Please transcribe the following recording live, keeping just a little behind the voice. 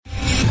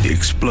The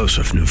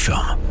explosive new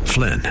film,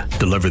 Flynn,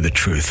 deliver the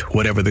truth,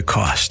 whatever the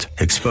cost,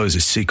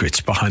 exposes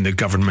secrets behind the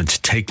government's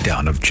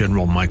takedown of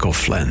General Michael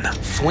Flynn.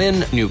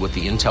 Flynn knew what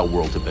the intel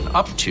world had been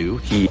up to.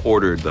 He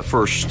ordered the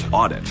first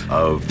audit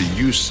of the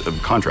use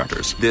of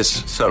contractors.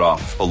 This set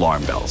off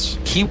alarm bells.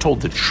 He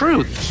told the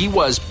truth. He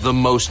was the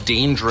most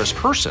dangerous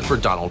person for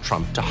Donald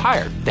Trump to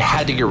hire. They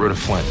had to get rid of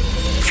Flynn.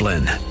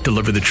 Flynn,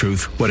 deliver the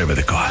truth, whatever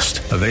the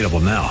cost. Available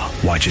now.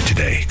 Watch it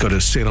today. Go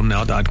to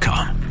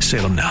salemnow.com.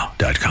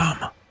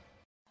 salemnow.com.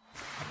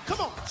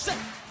 Come on, say,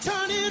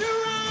 turn it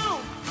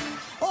around.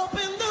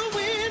 Open the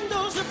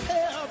windows of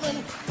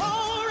heaven.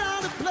 Pour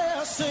out a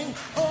blessing,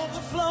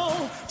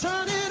 overflow.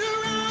 Turn it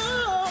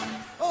around.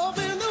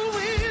 Open the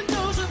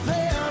windows of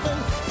heaven.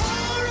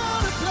 Pour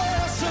out a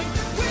blessing.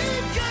 We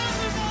got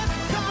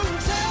the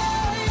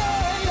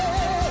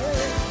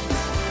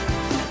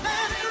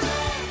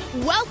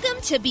contagion.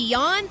 Welcome to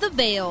Beyond the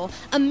Veil,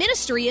 a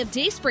ministry of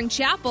Dayspring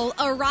Chapel.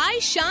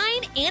 Arise,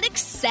 shine, and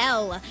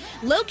excel.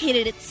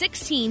 Located at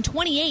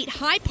 1628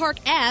 Hyde Park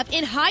Ave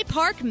in Hyde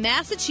Park,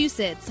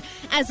 Massachusetts.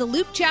 As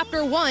Luke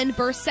chapter 1,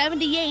 verse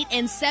 78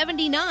 and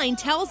 79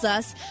 tells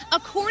us,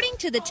 according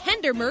to the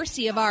tender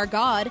mercy of our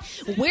God,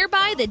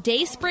 whereby the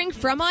dayspring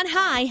from on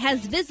high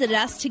has visited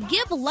us to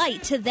give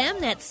light to them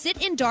that sit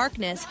in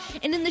darkness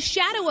and in the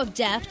shadow of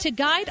death, to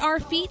guide our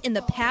feet in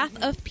the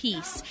path of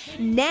peace.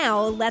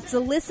 Now let's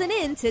listen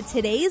in to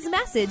today's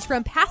message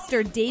from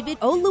Pastor David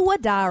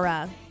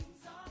Oluwadara.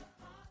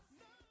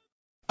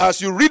 As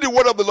you read the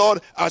word of the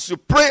Lord, as you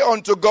pray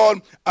unto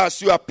God,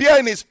 as you appear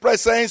in his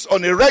presence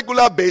on a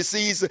regular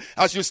basis,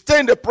 as you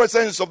stay in the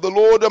presence of the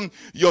Lord,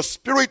 your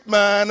spirit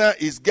man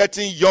is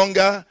getting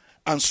younger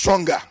and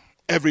stronger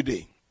every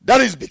day.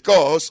 That is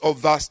because of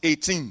verse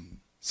 18.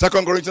 2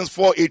 Corinthians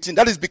 4:18.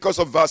 That is because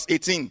of verse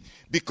 18.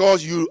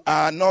 Because you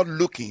are not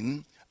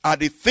looking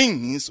at the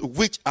things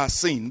which are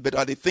seen, but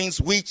at the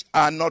things which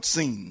are not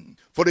seen.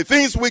 For the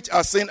things which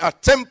are seen are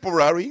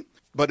temporary,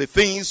 but the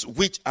things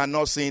which are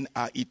not seen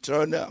are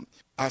eternal.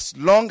 As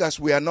long as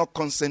we are not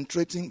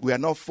concentrating, we are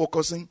not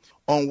focusing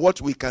on what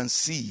we can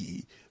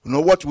see,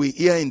 what we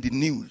hear in the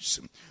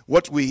news,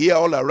 what we hear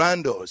all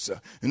around us,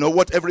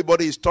 what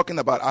everybody is talking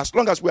about. As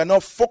long as we are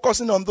not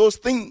focusing on those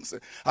things,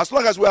 as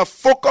long as we are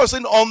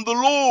focusing on the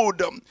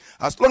Lord,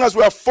 as long as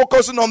we are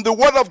focusing on the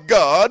word of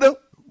God,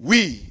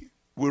 we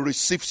will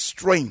receive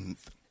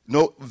strength.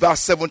 Verse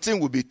 17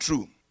 will be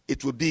true.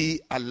 It will be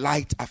a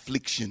light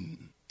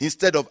affliction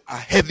instead of a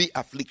heavy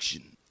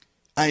affliction.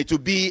 And it will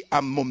be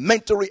a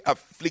momentary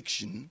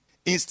affliction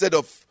instead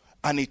of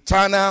an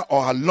eternal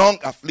or a long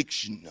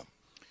affliction,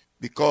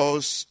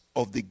 because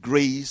of the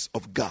grace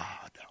of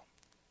God.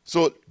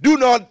 So do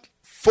not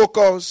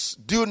focus,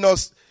 do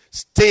not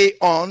stay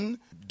on,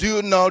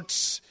 do not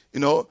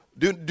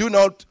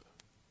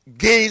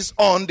gaze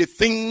on the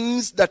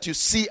things that you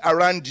see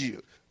around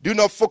you. Do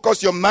not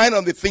focus your mind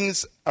on the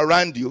things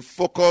around you.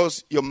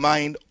 Focus your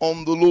mind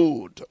on the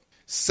Lord.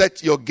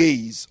 Set your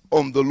gaze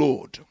on the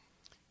Lord.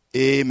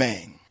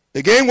 Amen.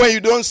 Again, when you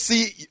don't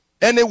see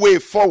any way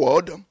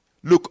forward,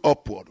 look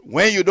upward.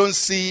 When you don't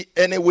see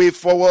any way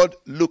forward,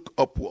 look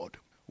upward.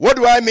 What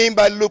do I mean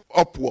by look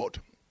upward?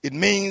 It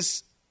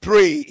means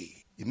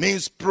pray. It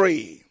means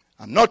pray.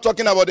 I'm not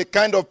talking about the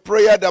kind of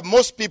prayer that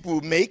most people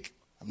make.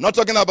 I'm not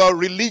talking about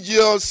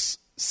religious,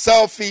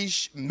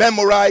 selfish,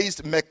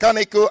 memorized,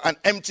 mechanical, and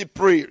empty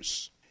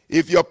prayers.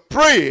 If your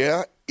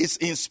prayer is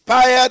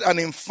inspired and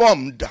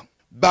informed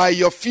by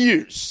your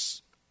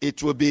fears,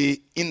 it will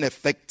be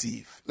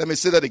ineffective. Let me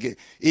say that again.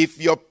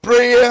 If your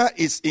prayer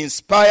is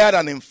inspired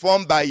and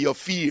informed by your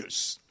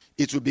fears,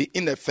 it will be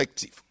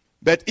ineffective.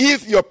 But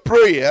if your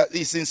prayer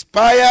is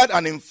inspired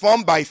and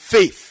informed by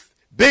faith,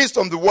 based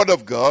on the word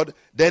of God,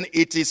 then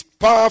it is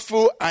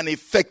powerful and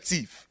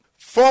effective.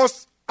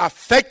 First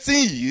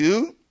affecting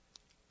you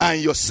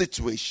and your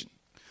situation.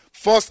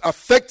 First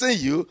affecting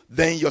you,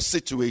 then your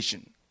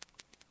situation.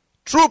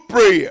 True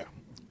prayer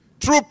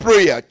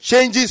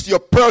changes your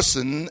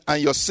person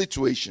and your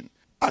situation.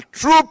 A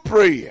true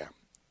prayer,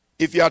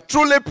 if you are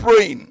truly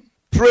praying,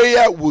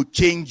 prayer will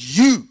change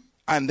you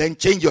and then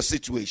change your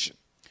situation.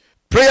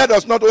 Prayer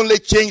does not only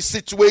change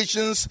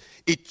situations,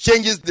 it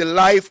changes the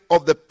life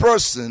of the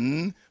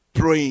person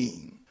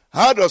praying.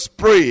 How does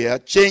prayer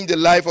change the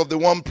life of the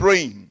one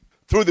praying?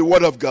 Through the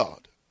word of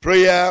God.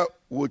 Prayer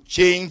will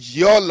change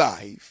your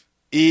life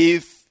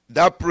if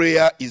that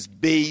prayer is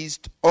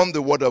based on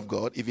the word of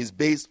God, if it's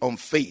based on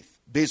faith,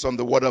 based on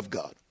the word of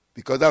God.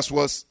 Because that's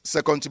what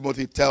 2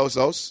 Timothy tells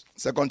us.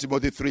 2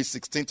 Timothy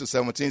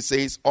 3:16-17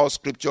 says, all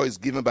scripture is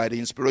given by the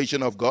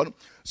inspiration of God.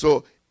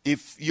 So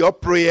if your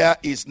prayer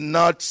is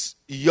not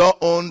your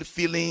own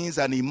feelings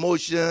and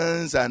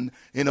emotions and,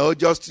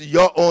 just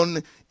your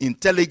own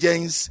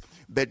intelligence,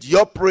 but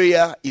your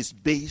prayer is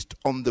based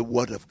on the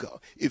word of God.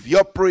 If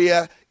your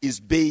prayer is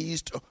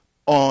based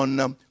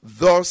on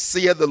thus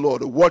saith the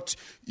Lord, what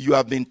you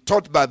have been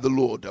taught by the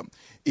Lord,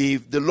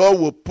 if the Lord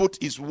will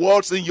put his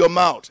words in your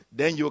mouth,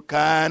 then you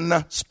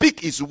can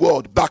speak his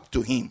word back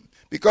to him.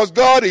 Because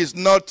God is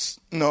not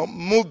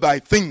moved by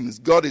things.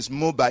 God is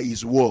moved by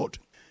his word.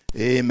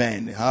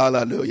 Amen.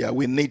 Hallelujah.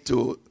 We need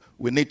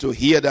to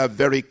hear that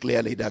very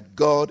clearly, that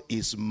God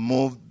is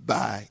moved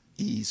by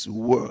his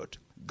word.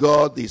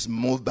 God is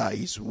moved by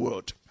his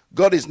word.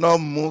 God is not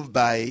moved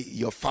by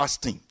your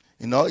fasting.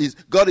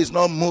 God is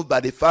not moved by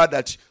the fact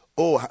that,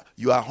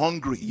 you are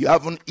hungry, you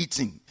haven't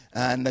eaten,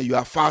 and you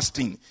are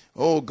fasting.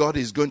 God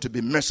is going to be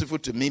merciful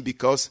to me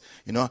because,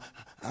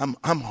 I'm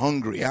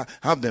hungry.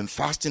 I've been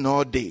fasting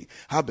all day.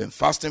 I've been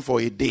fasting for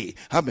a day.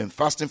 I've been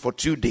fasting for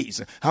 2 days.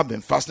 I've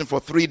been fasting for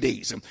 3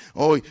 days.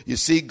 You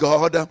see,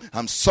 God,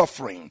 I'm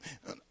suffering.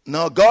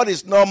 No, God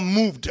is not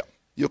moved.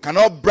 You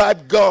cannot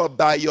bribe God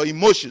by your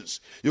emotions.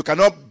 You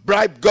cannot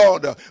bribe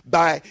God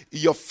by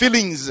your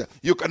feelings.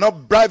 You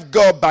cannot bribe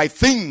God by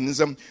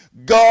things.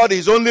 God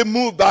is only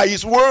moved by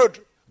his word.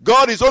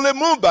 God is only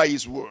moved by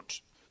his word.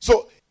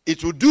 So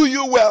it will do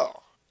you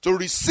well to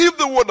receive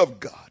the word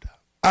of God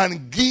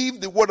and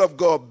give the word of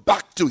God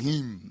back to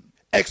him.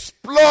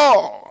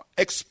 Explore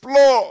the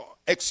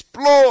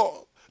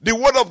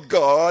word of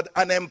God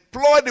and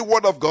employ the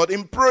word of God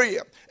in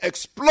prayer.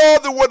 Explore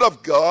the word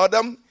of God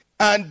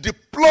and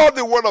deploy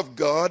the word of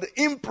God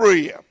in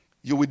prayer.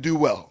 You will do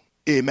well.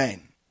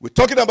 Amen. We're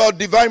talking about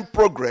divine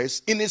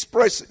progress in his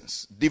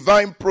presence.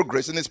 Divine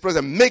progress in his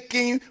presence.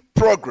 Making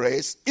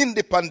progress in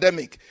the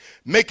pandemic.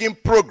 Making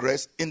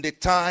progress in the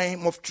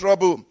time of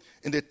trouble.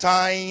 In the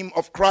time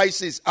of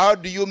crisis. How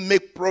do you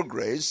make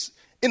progress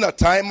in a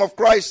time of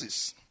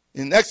crisis?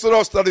 In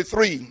Exodus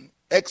 33,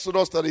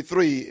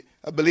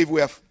 I believe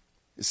we have,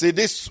 you see,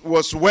 this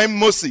was when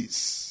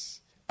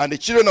Moses and the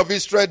children of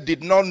Israel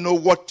did not know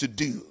what to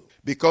do,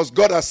 because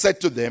God has said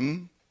to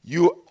them,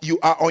 you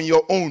are on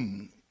your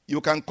own.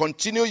 You can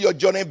continue your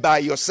journey by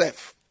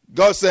yourself.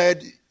 God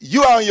said,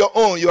 you are on your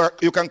own.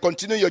 You can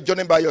continue your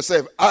journey by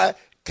yourself. I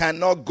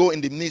cannot go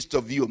in the midst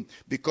of you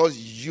because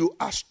you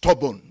are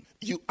stubborn.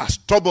 You are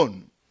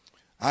stubborn,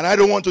 and I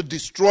don't want to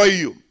destroy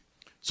you.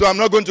 So I'm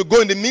not going to go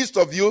in the midst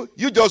of you.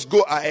 You just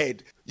go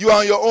ahead. You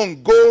are on your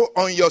own. Go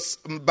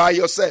by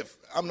yourself.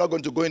 I'm not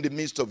going to go in the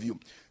midst of you.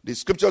 The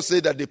scripture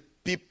says that the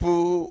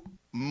people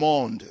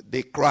mourned.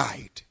 They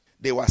cried.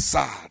 They were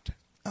sad.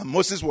 And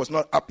Moses was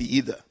not happy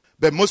either.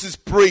 But Moses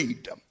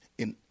prayed.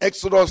 In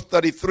Exodus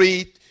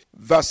 33,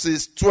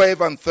 verses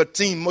 12 and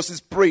 13,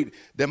 Moses prayed.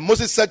 Then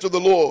Moses said to the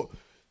Lord,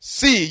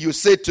 see, you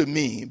said to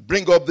me,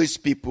 bring up these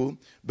people,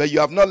 but you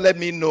have not let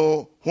me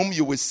know whom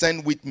you will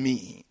send with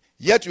me.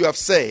 Yet you have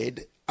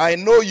said, I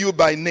know you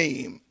by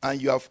name,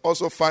 and you have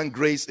also found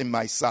grace in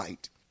my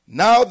sight.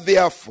 Now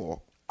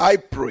therefore, I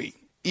pray,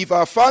 if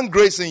I found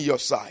grace in your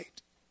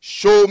sight,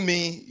 show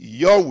me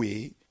your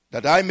way,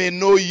 that I may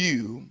know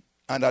you,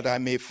 and that I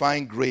may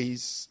find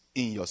grace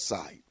in your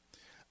sight.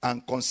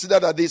 And consider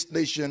that this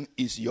nation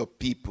is your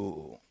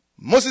people.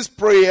 Moses'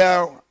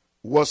 prayer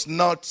was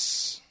not,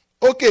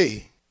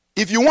 okay,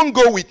 if you won't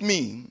go with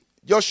me,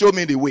 just show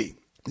me the way.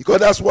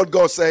 Because that's what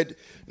God said.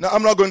 No,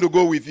 I'm not going to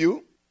go with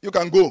you. You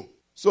can go.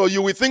 So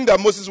you will think that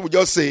Moses would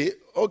just say,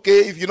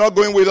 okay, if you're not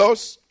going with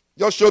us,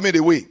 just show me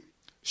the way.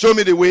 Show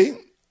me the way,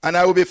 and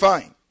I will be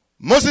fine.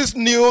 Moses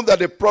knew that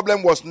the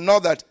problem was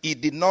not that he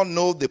did not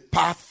know the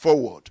path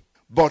forward,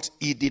 but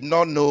he did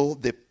not know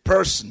the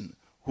person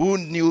who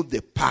knew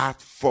the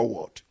path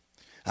forward.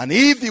 And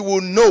if he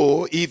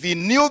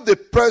knew the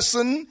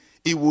person,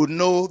 he would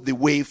know the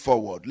way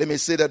forward. Let me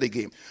say that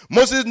again.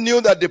 Moses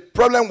knew that the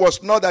problem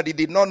was not that he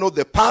did not know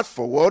the path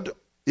forward,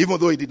 even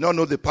though he did not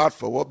know the path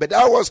forward, but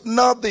that was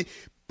not the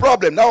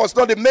problem. That was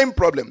not the main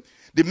problem.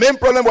 The main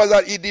problem was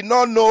that he did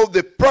not know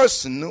the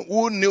person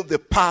who knew the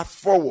path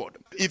forward.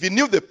 If he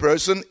knew the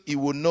person, he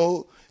would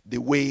know the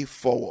way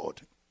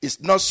forward.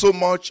 It's not so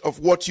much of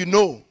what you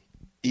know,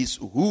 it's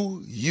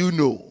who you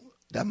know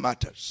that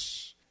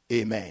matters.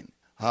 Amen.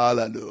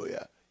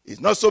 Hallelujah.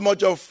 It's not so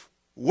much of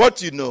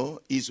what you know,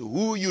 is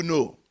who you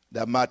know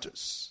that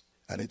matters.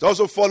 And it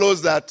also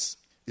follows that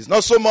it's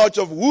not so much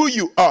of who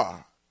you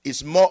are,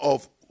 it's more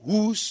of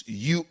whose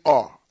you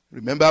are.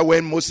 Remember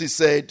when Moses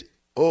said,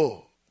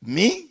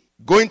 me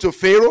going to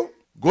Pharaoh,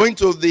 going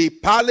to the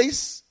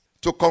palace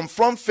to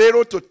confront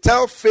Pharaoh, to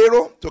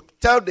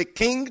tell the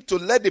king to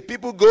let the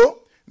people go?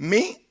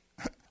 Me?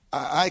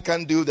 I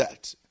can't do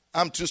that.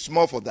 I'm too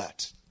small for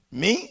that.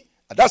 Me?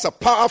 That's a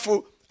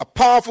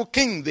powerful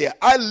king there.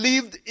 I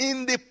lived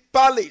in the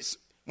palace.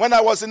 When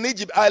I was in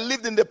Egypt, I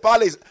lived in the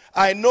palace.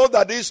 I know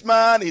that this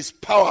man is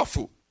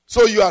powerful.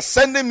 So you are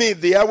sending me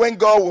there. When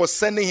God was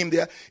sending him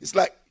there,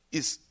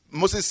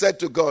 Moses said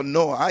to God,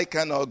 no, I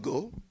cannot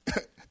go.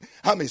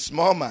 I'm a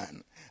small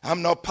man.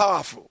 I'm not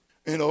powerful.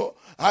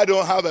 I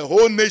don't have a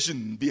whole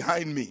nation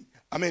behind me.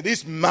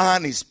 This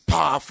man is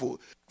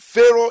powerful.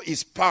 Pharaoh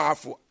is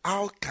powerful.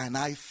 How can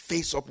I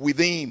face up with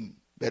him?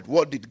 But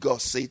what did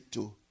God say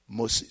to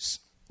Moses?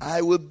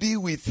 I will be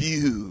with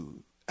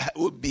you. I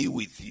will be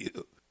with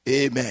you.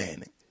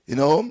 Amen.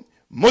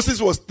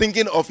 Moses was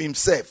thinking of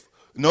himself,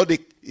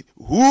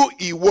 who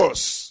he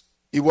was.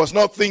 He was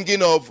not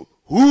thinking of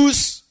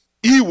whose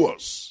he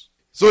was.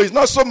 So it's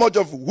not so much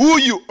of who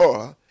you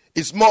are,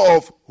 it's more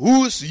of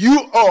whose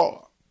you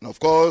are. And of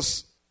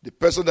course, the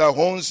person that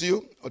owns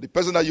you, or the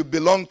person that you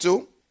belong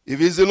to,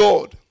 if it's the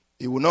Lord,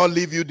 He will not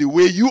leave you the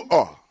way you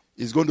are.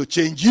 He's going to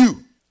change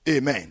you.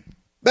 Amen.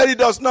 But he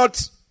does not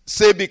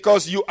say,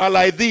 because you are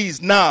like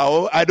this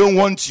now, I don't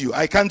want you.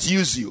 I can't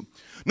use you.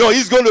 No,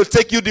 he's going to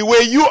take you the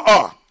way you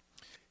are.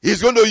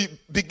 He's going to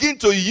begin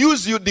to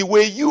use you the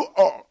way you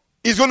are.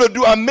 He's going to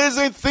do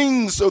amazing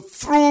things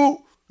through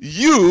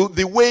you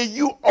the way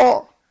you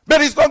are. But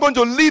he's not going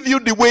to leave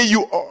you the way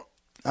you are.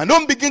 And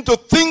don't begin to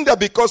think that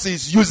because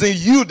he's using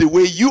you the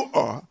way you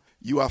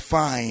are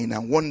fine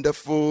and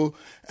wonderful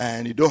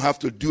and you don't have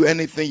to do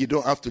anything, you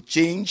don't have to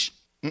change.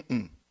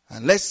 And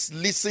let's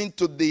listen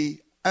to the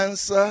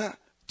answer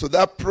to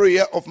that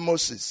prayer of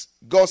Moses.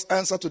 God's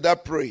answer to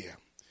that prayer.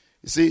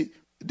 You see,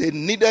 they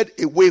needed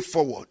a way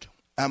forward.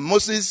 And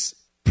Moses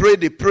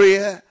prayed the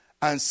prayer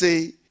and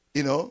say,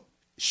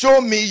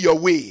 show me your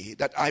way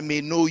that I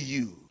may know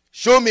you.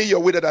 Show me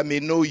your way that I may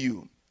know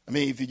you. I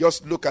mean, if you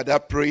just look at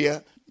that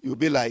prayer, you'll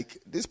be like,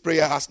 this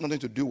prayer has nothing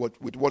to do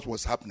with what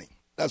was happening.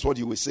 That's what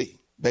you will say.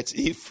 But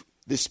if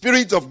the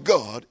Spirit of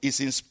God is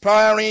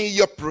inspiring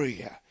your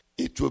prayer,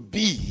 it will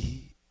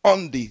be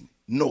on the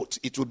note.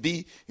 It will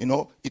be,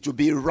 it will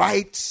be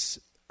right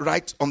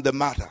on the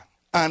matter.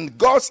 And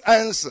God's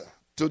answer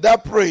to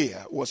that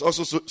prayer was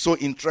also so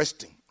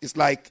interesting. It's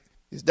like,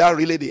 is that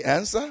really the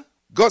answer?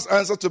 God's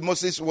answer to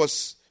Moses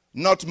was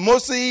not,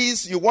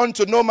 Moses, you want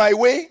to know my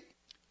way?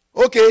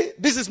 Okay,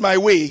 this is my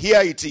way.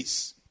 Here it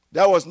is.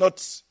 That was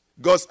not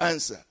God's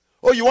answer.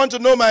 Oh, you want to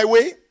know my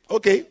way?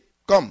 Okay,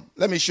 come,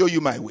 let me show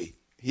you my way.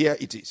 Here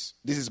it is.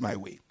 This is my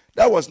way.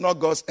 That was not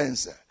God's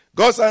answer.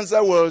 God's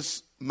answer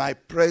was, my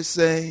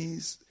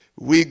presence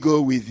will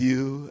go with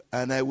you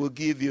and I will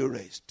give you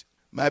rest.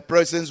 My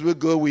presence will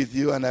go with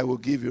you and I will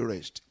give you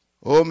rest.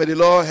 Oh, may the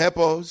Lord help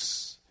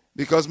us,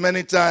 because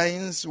many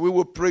times we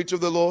will pray to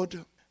the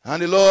Lord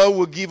and the Lord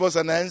will give us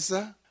an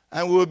answer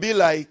and we will be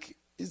like,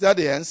 is that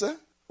the answer?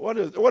 What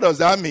does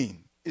that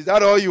mean? Is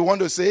that all you want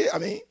to say? I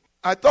mean,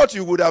 I thought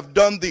you would have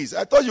done this.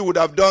 I thought you would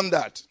have done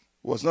that.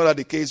 Was not that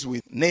the case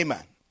with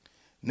Naaman?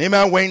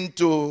 Naaman went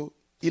to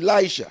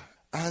Elisha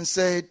and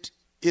said,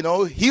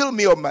 heal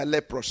me of my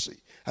leprosy.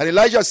 And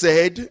Elijah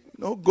said,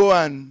 go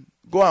and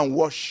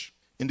wash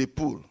in the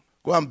pool.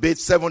 Go and bathe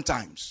 7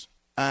 times.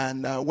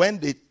 And when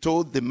they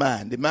told the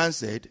man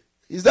said,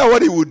 is that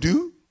what he would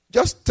do?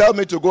 Just tell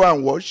me to go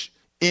and wash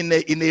in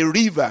a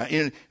river,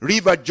 in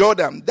River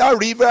Jordan. That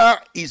river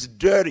is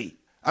dirty.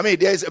 I mean,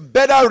 there is a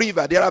better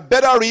river. There are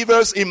better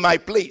rivers in my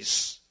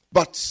place.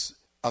 But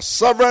a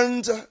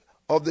servant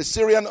of the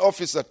Syrian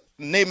officer,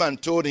 Naaman,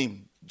 told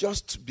him,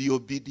 just be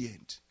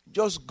obedient.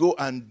 Just go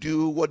and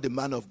do what the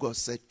man of God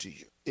said to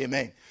you.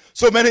 Amen.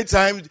 So many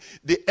times,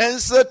 the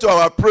answer to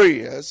our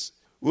prayers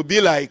will be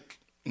like,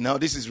 no,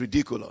 this is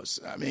ridiculous.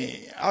 I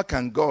mean, how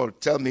can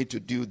God tell me to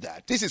do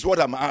that? This is what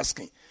I'm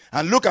asking.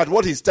 And look at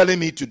what he's telling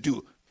me to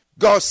do.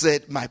 God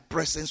said, my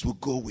presence will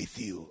go with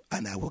you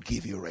and I will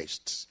give you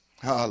rest.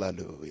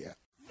 Hallelujah.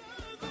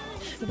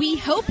 We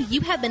hope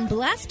you have been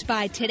blessed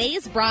by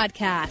today's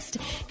broadcast.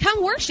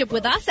 Come worship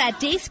with us at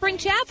Dayspring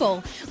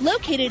Chapel,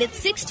 located at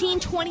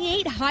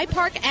 1628 High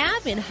Park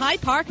Ave in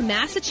Hyde Park,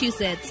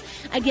 Massachusetts.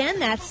 Again,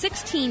 that's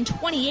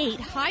 1628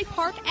 High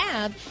Park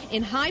Ave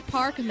in Hyde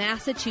Park,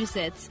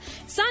 Massachusetts.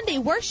 Sunday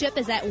worship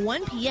is at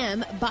 1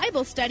 p.m.,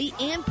 Bible study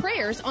and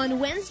prayers on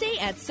Wednesday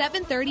at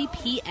 7:30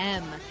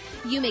 p.m.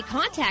 You may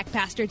contact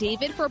Pastor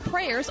David for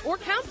prayers or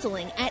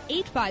counseling at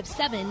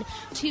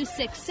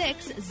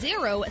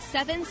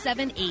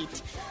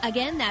 857-266-0778.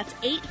 Again, that's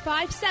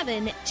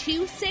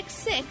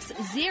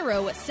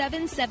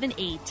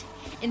 857-266-0778.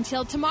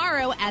 Until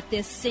tomorrow at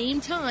this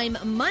same time,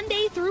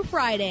 Monday through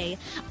Friday,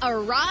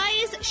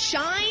 arise,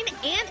 shine,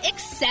 and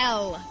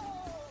excel.